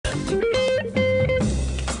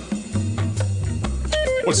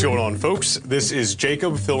What's going on, folks? This is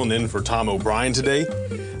Jacob filling in for Tom O'Brien today.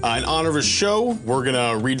 In honor of his show, we're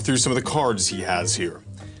gonna read through some of the cards he has here.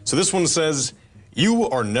 So this one says, "You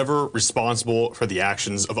are never responsible for the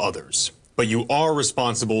actions of others, but you are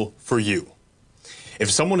responsible for you.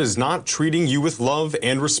 If someone is not treating you with love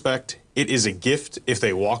and respect, it is a gift if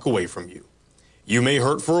they walk away from you. You may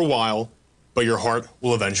hurt for a while, but your heart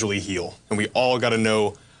will eventually heal." And we all gotta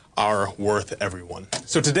know our worth, everyone.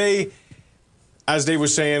 So today, as Dave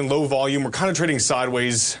was saying, low volume. We're kind of trading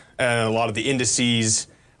sideways. A lot of the indices,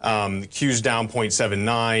 the Q's down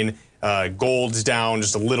 0.79, gold's down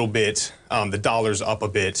just a little bit, the dollar's up a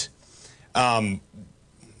bit. One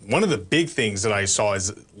of the big things that I saw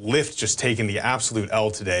is Lyft just taking the absolute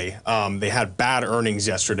L today. They had bad earnings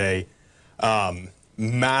yesterday.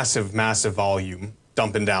 Massive volume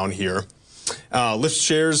dumping down here. Lyft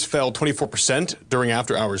shares fell 24% during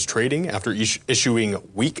after-hours trading after issuing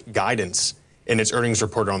weak guidance in its earnings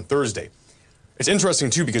report on Thursday. It's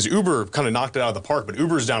interesting, too, because Uber kind of knocked it out of the park, but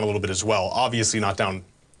Uber's down a little bit as well. Obviously not down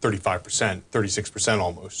 35%, 36%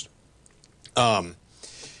 almost. Some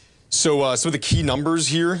of the key numbers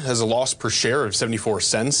here has a loss per share of 74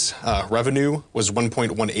 cents. Revenue was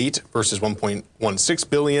 1.18 versus 1.16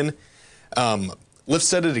 billion. Lyft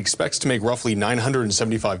said it expects to make roughly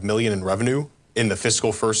 $975 million in revenue in the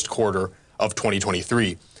fiscal first quarter of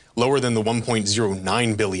 2023, lower than the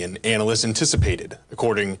 1.09 billion analysts anticipated,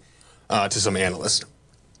 according to some analysts.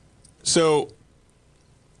 So,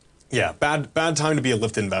 yeah, bad time to be a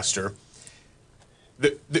Lyft investor.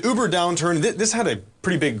 The Uber downturn, this had a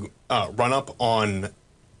pretty big run-up on,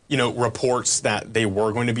 reports that they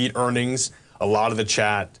were going to beat earnings. A lot of the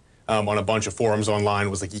chat on a bunch of forums online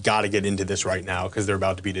was like, you got to get into this right now because they're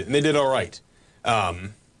about to beat it. And they did all right. You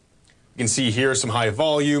can see here some high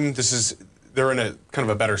volume. They're in a kind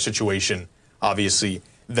of a better situation, obviously,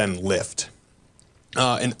 than Lyft.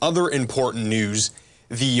 In other important news,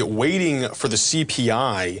 the weighting for the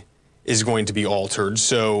CPI is going to be altered.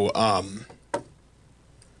 So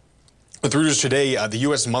with Reuters today, the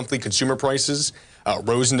U.S. monthly consumer prices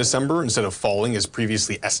rose in December instead of falling as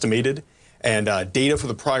previously estimated. And data for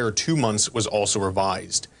the prior 2 months was also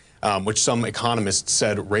revised, which some economists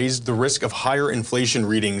said raised the risk of higher inflation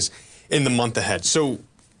readings in the month ahead. So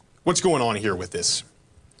what's going on here with this?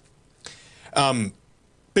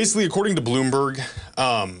 Basically, according to Bloomberg,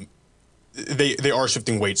 they are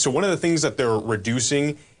shifting weight. So one of the things that they're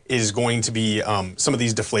reducing is going to be some of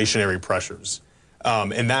these deflationary pressures.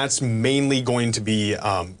 And that's mainly going to be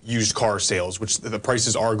used car sales, which the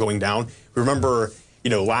prices are going down. Remember,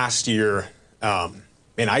 last year, and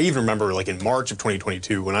I even remember like in March of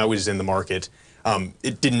 2022 when I was in the market,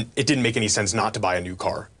 it didn't make any sense not to buy a new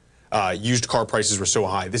car. Used car prices were so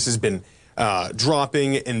high. This has been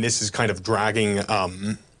dropping, and this is kind of dragging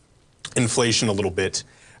inflation a little bit.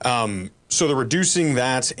 So they're reducing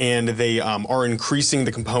that, and they are increasing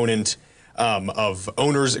the component of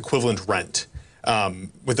owner's equivalent rent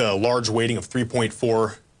with a large weighting of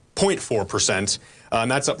 3.4%, and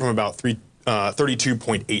that's up from about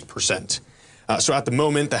 32.8%. So at the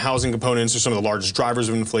moment, the housing components are some of the largest drivers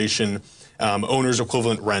of inflation. Owner's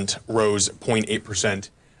equivalent rent rose 0.8%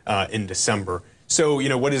 in December. So,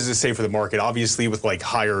 what does this say for the market? Obviously, with like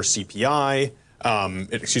higher CPI,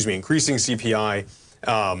 increasing CPI,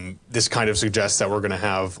 this kind of suggests that we're going to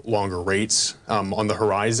have longer rates on the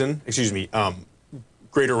horizon.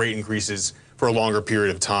 Greater rate increases for a longer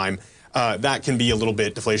period of time. That can be a little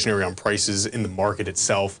bit deflationary on prices in the market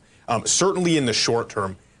itself, certainly in the short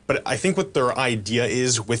term. But I think what their idea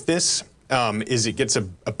is with this is it gets a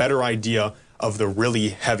better idea of the really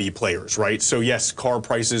heavy players, right? So yes, car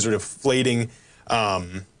prices are deflating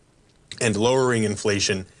and lowering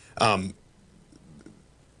inflation,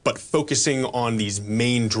 but focusing on these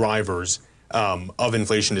main drivers of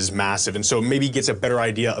inflation is massive. And so it maybe gets a better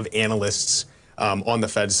idea of analysts on the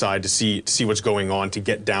Fed side to see what's going on to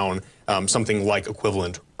get down something like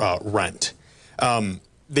equivalent rent.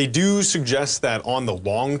 They do suggest that on the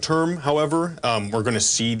long term, however, we're going to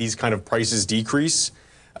see these kind of prices decrease,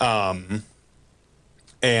 and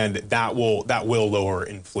that will lower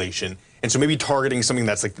inflation. And so maybe targeting something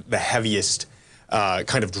that's like the heaviest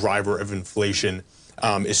kind of driver of inflation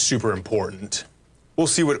is super important. We'll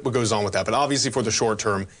see what goes on with that. But obviously, for the short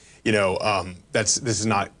term, this is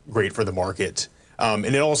not great for the market. And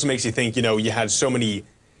it also makes you think, you had so many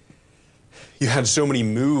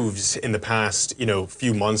moves in the past,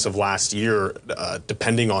 few months of last year,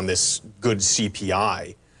 depending on this good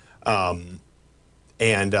CPI.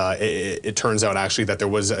 It turns out actually that there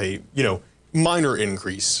was a, minor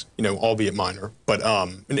increase, albeit minor, but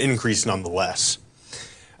an increase nonetheless.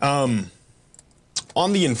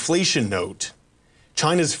 On the inflation note,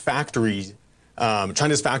 China's factories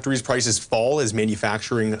prices fall as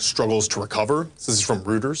manufacturing struggles to recover. This is from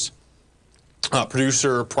Reuters.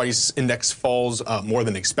 Producer price index falls more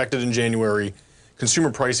than expected in January. Consumer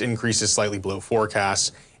price increases slightly below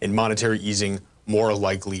forecasts, and monetary easing more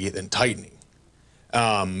likely than tightening.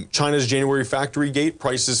 China's January factory gate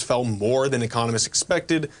prices fell more than economists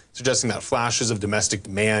expected, suggesting that flashes of domestic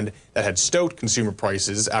demand that had stoked consumer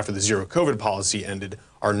prices after the zero COVID policy ended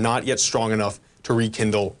are not yet strong enough to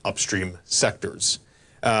rekindle upstream sectors.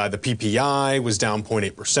 The PPI was down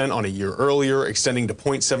 0.8% on a year earlier, extending to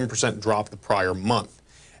 0.7% drop the prior month,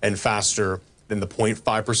 and faster than the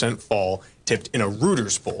 0.5% fall tipped in a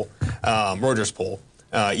Reuters poll,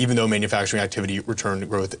 even though manufacturing activity returned to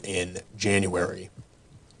growth in January.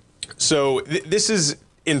 So this is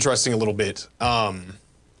interesting a little bit. A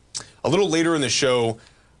little later in the show,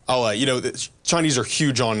 the Chinese are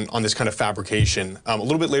huge on this kind of fabrication. A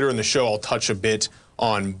little bit later in the show, I'll touch a bit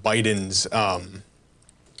on Biden's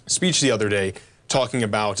speech the other day, talking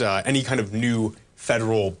about any kind of new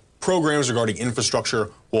federal programs regarding infrastructure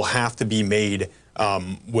will have to be made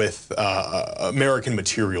with American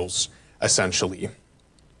materials, essentially.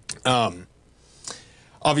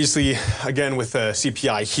 Obviously, again, with the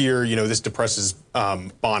CPI here, this depresses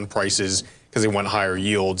bond prices because they want higher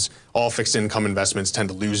yields. All fixed income investments tend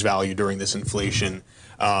to lose value during this inflation.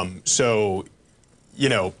 So,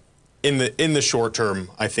 in the short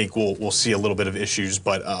term, I think we'll see a little bit of issues,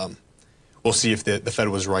 but we'll see if the Fed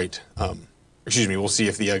was right. We'll see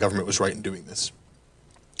if the government was right in doing this.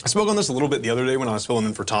 I spoke on this a little bit the other day when I was filling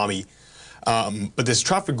in for Tommy, but this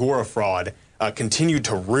Trafigura fraud continued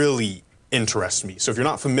to really interest me. So if you're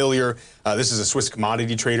not familiar, this is a Swiss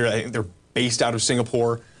commodity trader. I think they're based out of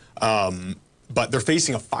Singapore, but they're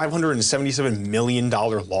facing a $577 million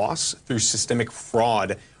loss through systemic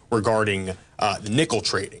fraud regarding the nickel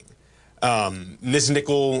trading. This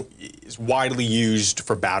nickel is widely used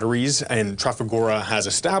for batteries, and Trafigura has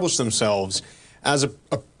established themselves as a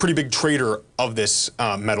pretty big trader of this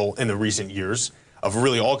metal in the recent years, of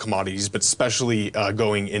really all commodities, but especially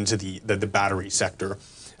going into the battery sector.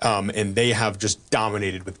 And they have just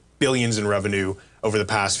dominated with billions in revenue over the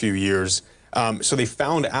past few years. So they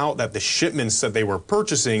found out that the shipments that they were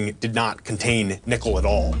purchasing did not contain nickel at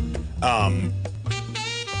all. The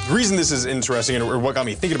reason this is interesting, or what got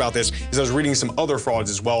me thinking about this, is I was reading some other frauds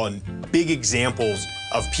as well, and big examples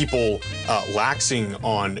of people laxing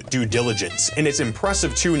on due diligence. And it's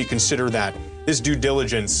impressive, too, when you consider that this due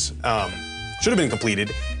diligence should have been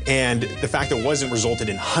completed, and the fact that it wasn't resulted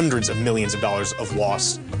in hundreds of millions of dollars of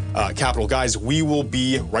lost capital. Guys, we will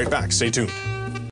be right back. Stay tuned.